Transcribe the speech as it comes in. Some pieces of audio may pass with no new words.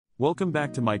Welcome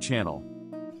back to my channel.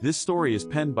 This story is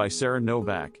penned by Sarah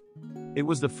Novak. It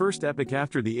was the first epic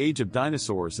after the age of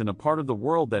dinosaurs in a part of the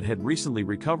world that had recently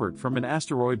recovered from an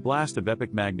asteroid blast of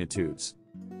epic magnitudes.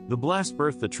 The blast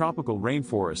birthed the tropical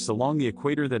rainforests along the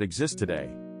equator that exist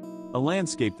today. A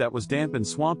landscape that was damp and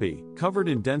swampy, covered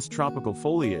in dense tropical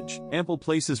foliage, ample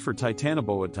places for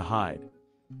Titanoboa to hide.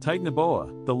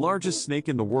 Titanoboa, the largest snake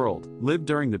in the world, lived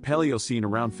during the Paleocene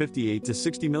around 58 to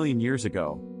 60 million years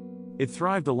ago. It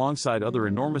thrived alongside other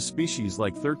enormous species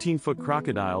like 13-foot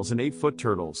crocodiles and 8-foot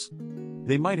turtles.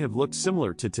 They might have looked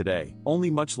similar to today, only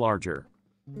much larger.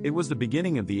 It was the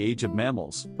beginning of the age of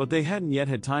mammals, but they hadn't yet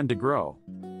had time to grow.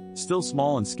 Still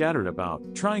small and scattered about,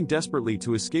 trying desperately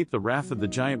to escape the wrath of the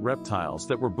giant reptiles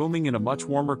that were booming in a much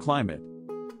warmer climate.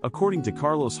 According to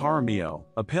Carlos Jaramillo,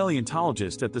 a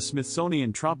paleontologist at the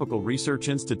Smithsonian Tropical Research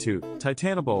Institute,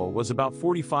 Titanoboa was about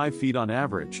 45 feet on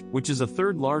average, which is a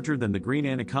third larger than the green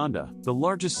anaconda, the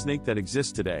largest snake that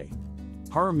exists today.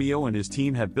 Jaramillo and his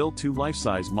team have built two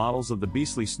life-size models of the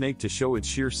beastly snake to show its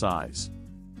sheer size.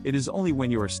 It is only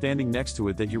when you are standing next to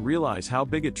it that you realize how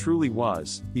big it truly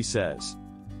was, he says.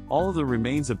 All of the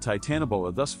remains of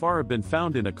Titanoboa thus far have been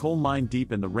found in a coal mine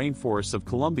deep in the rainforests of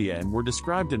Colombia and were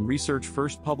described in research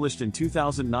first published in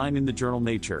 2009 in the journal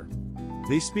Nature.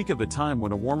 They speak of a time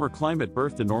when a warmer climate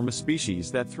birthed enormous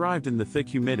species that thrived in the thick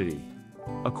humidity.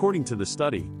 According to the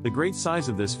study, the great size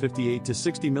of this 58 to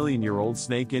 60 million-year-old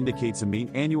snake indicates a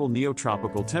mean annual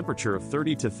neotropical temperature of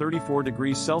 30 to 34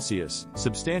 degrees Celsius,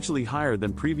 substantially higher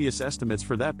than previous estimates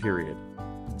for that period.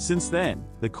 Since then,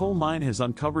 the coal mine has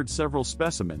uncovered several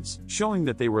specimens, showing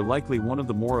that they were likely one of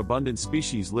the more abundant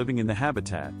species living in the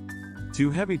habitat. Too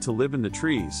heavy to live in the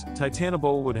trees,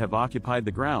 Titanoboa would have occupied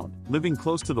the ground, living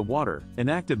close to the water,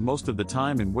 inactive most of the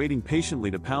time and waiting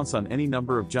patiently to pounce on any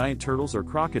number of giant turtles or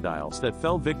crocodiles that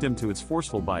fell victim to its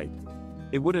forceful bite.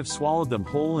 It would have swallowed them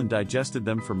whole and digested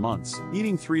them for months,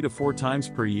 eating 3 to 4 times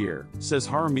per year, says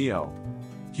Jaramillo.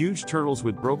 Huge turtles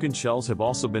with broken shells have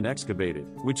also been excavated,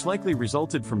 which likely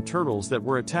resulted from turtles that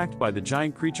were attacked by the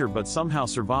giant creature but somehow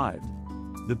survived.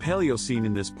 The Paleocene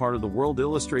in this part of the world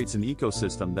illustrates an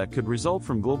ecosystem that could result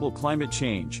from global climate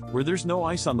change, where there's no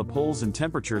ice on the poles and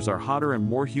temperatures are hotter and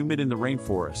more humid in the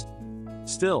rainforest.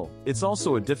 Still, it's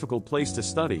also a difficult place to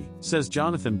study, says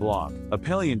Jonathan Block, a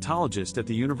paleontologist at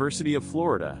the University of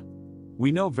Florida.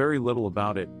 We know very little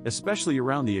about it, especially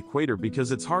around the equator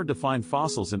because it's hard to find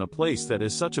fossils in a place that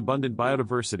has such abundant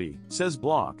biodiversity, says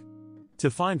Block. To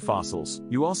find fossils,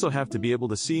 you also have to be able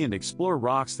to see and explore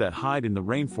rocks that hide in the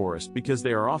rainforest because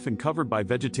they are often covered by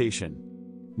vegetation.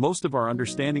 Most of our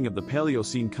understanding of the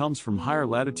Paleocene comes from higher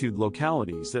latitude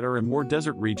localities that are in more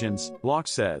desert regions, Block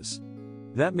says.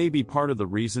 That may be part of the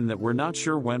reason that we're not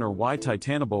sure when or why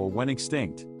Titanoboa went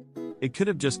extinct. It could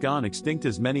have just gone extinct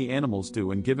as many animals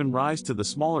do and given rise to the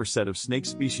smaller set of snake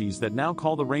species that now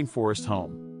call the rainforest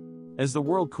home. As the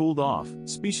world cooled off,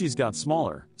 species got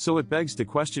smaller, so it begs to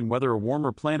question whether a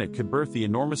warmer planet could birth the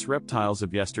enormous reptiles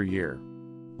of yesteryear.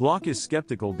 Block is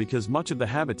skeptical because much of the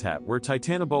habitat where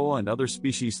Titanoboa and other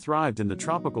species thrived in the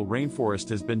tropical rainforest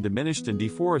has been diminished and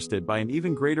deforested by an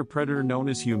even greater predator known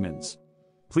as humans.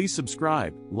 Please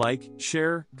subscribe, like,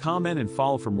 share, comment and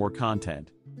follow for more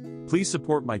content. Please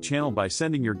support my channel by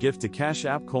sending your gift to Cash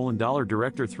App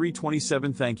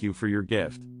 $Director327. Thank you for your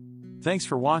gift. Thanks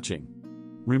for watching.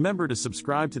 Remember to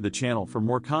subscribe to the channel for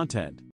more content.